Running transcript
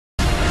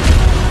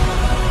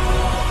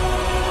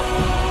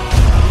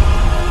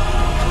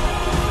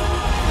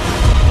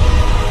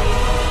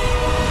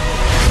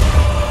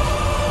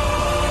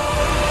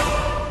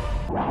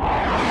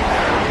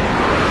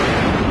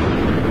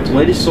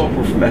latest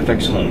software from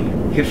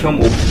FXhome,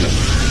 Hitfilm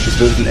Ultimate, is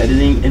both an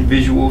editing and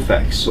visual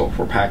effects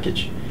software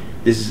package.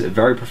 This is a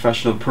very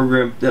professional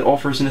program that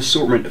offers an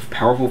assortment of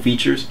powerful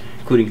features,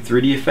 including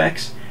 3D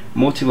effects,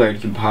 multi-layered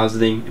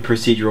compositing, and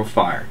procedural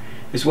fire,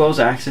 as well as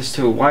access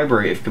to a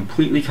library of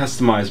completely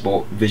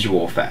customizable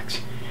visual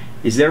effects.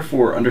 It is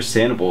therefore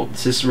understandable the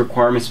system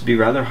requirements would be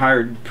rather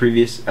higher than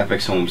previous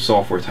FXhome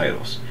software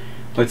titles.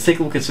 Let's take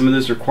a look at some of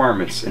those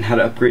requirements and how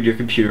to upgrade your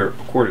computer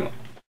accordingly.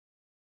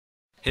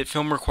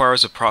 Hitfilm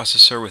requires a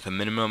processor with a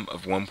minimum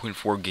of 1.4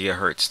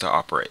 GHz to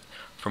operate.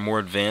 For more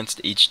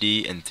advanced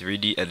HD and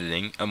 3D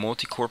editing, a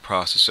multi-core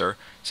processor,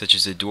 such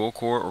as a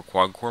dual-core or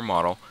quad-core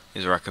model,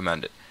 is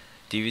recommended.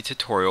 DV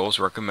Tutorials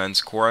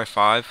recommends Core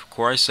i5,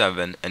 Core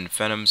i7, and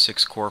Phenom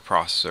 6-core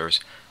processors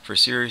for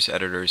serious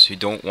editors who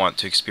don't want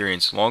to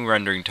experience long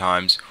rendering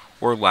times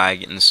or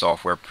lag in the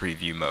software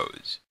preview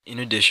modes. In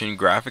addition,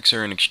 graphics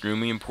are an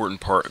extremely important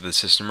part of the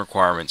system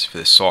requirements for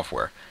this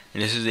software,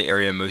 and this is the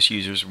area most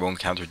users will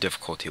encounter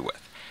difficulty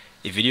with.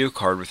 A video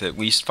card with at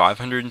least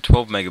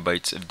 512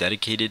 megabytes of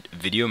dedicated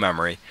video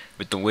memory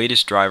with the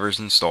latest drivers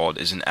installed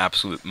is an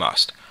absolute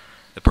must.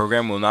 The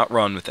program will not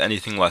run with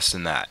anything less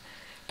than that.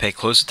 Pay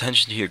close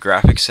attention to your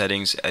graphics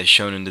settings as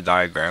shown in the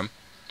diagram.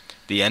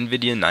 The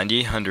NVIDIA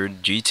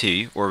 9800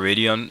 GT or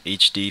Radeon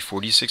HD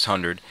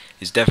 4600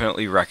 is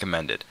definitely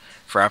recommended.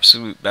 For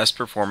absolute best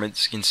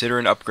performance, consider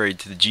an upgrade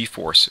to the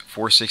GeForce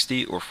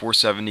 460 or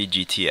 470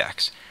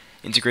 GTX.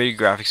 Integrated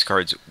graphics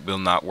cards will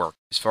not work.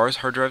 As far as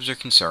hard drives are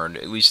concerned,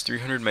 at least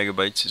 300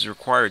 megabytes is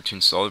required to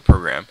install the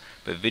program,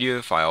 but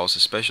video files,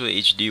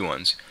 especially HD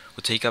ones,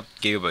 will take up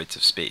gigabytes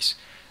of space.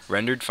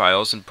 Rendered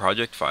files and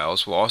project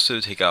files will also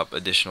take up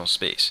additional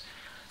space.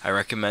 I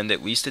recommend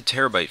at least a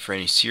terabyte for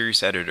any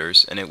serious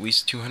editors and at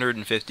least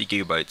 250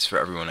 gigabytes for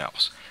everyone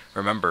else.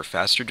 Remember,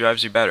 faster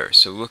drives are better,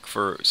 so look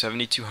for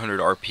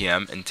 7200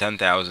 RPM and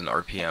 10,000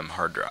 RPM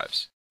hard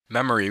drives.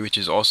 Memory, which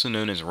is also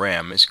known as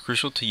RAM, is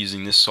crucial to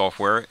using this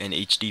software, and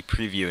HD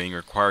previewing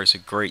requires a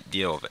great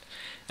deal of it.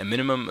 A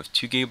minimum of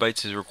 2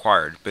 GB is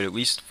required, but at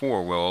least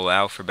 4 will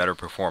allow for better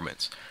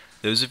performance.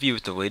 Those of you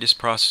with the latest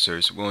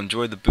processors will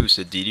enjoy the boost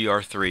that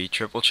DDR3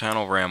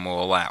 triple-channel RAM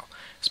will allow,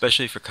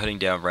 especially for cutting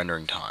down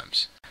rendering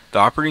times. The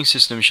operating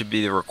system should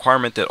be the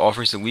requirement that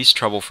offers the least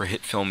trouble for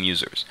Hitfilm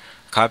users.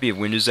 A copy of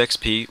Windows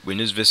XP,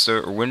 Windows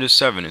Vista, or Windows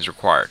 7 is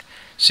required.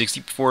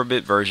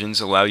 64-bit versions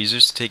allow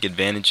users to take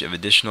advantage of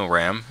additional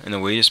RAM and the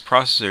latest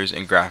processors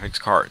and graphics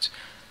cards.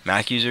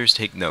 Mac users,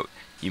 take note.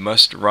 You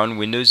must run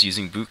Windows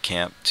using Boot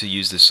Camp to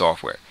use this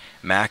software.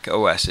 Mac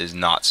OS is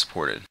not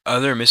supported.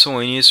 Other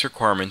miscellaneous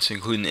requirements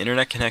include an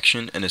internet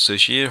connection and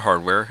associated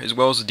hardware, as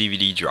well as a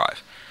DVD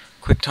drive.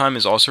 QuickTime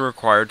is also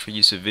required for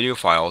use of video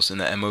files in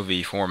the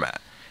MOV format.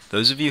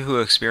 Those of you who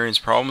experience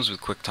problems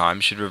with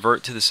QuickTime should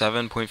revert to the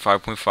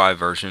 7.5.5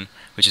 version,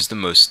 which is the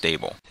most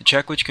stable. To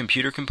check which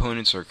computer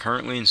components are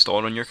currently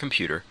installed on your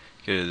computer,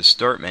 go to the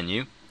Start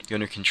menu, go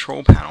to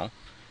Control Panel,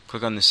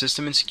 click on the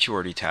System and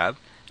Security tab,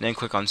 and then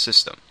click on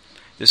System.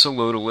 This will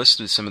load a list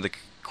of some of the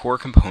core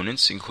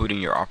components, including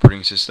your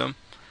operating system,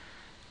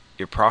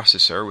 your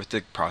processor with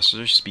the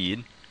processor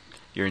speed,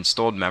 your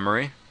installed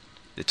memory,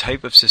 the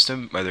type of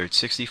system, whether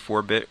it's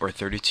 64-bit or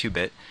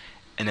 32-bit,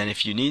 and then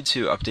if you need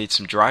to update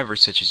some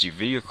drivers such as your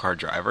video card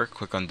driver,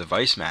 click on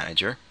Device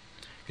Manager,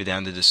 go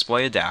down to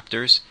Display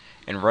Adapters,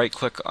 and right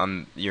click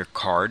on your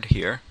card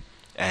here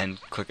and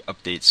click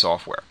Update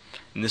Software.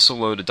 And this will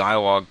load a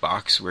dialog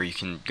box where you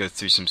can go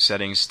through some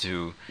settings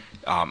to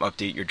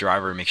update your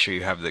driver and make sure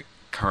you have the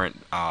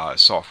current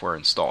software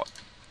installed.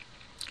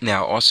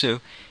 Now also,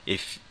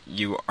 if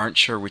you aren't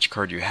sure which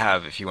card you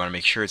have, if you want to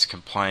make sure it's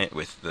compliant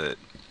with the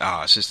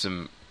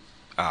system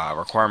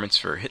requirements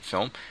for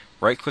Hitfilm,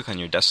 right click on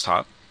your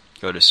desktop,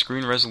 go to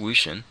Screen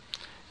Resolution,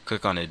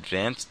 click on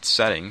Advanced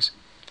Settings,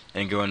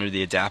 and go under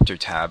the Adapter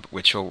tab,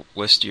 which will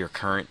list your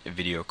current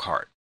video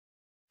card.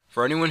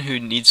 For anyone who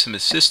needs some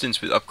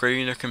assistance with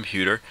upgrading their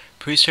computer,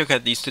 please check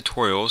out these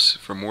tutorials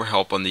for more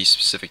help on these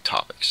specific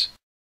topics.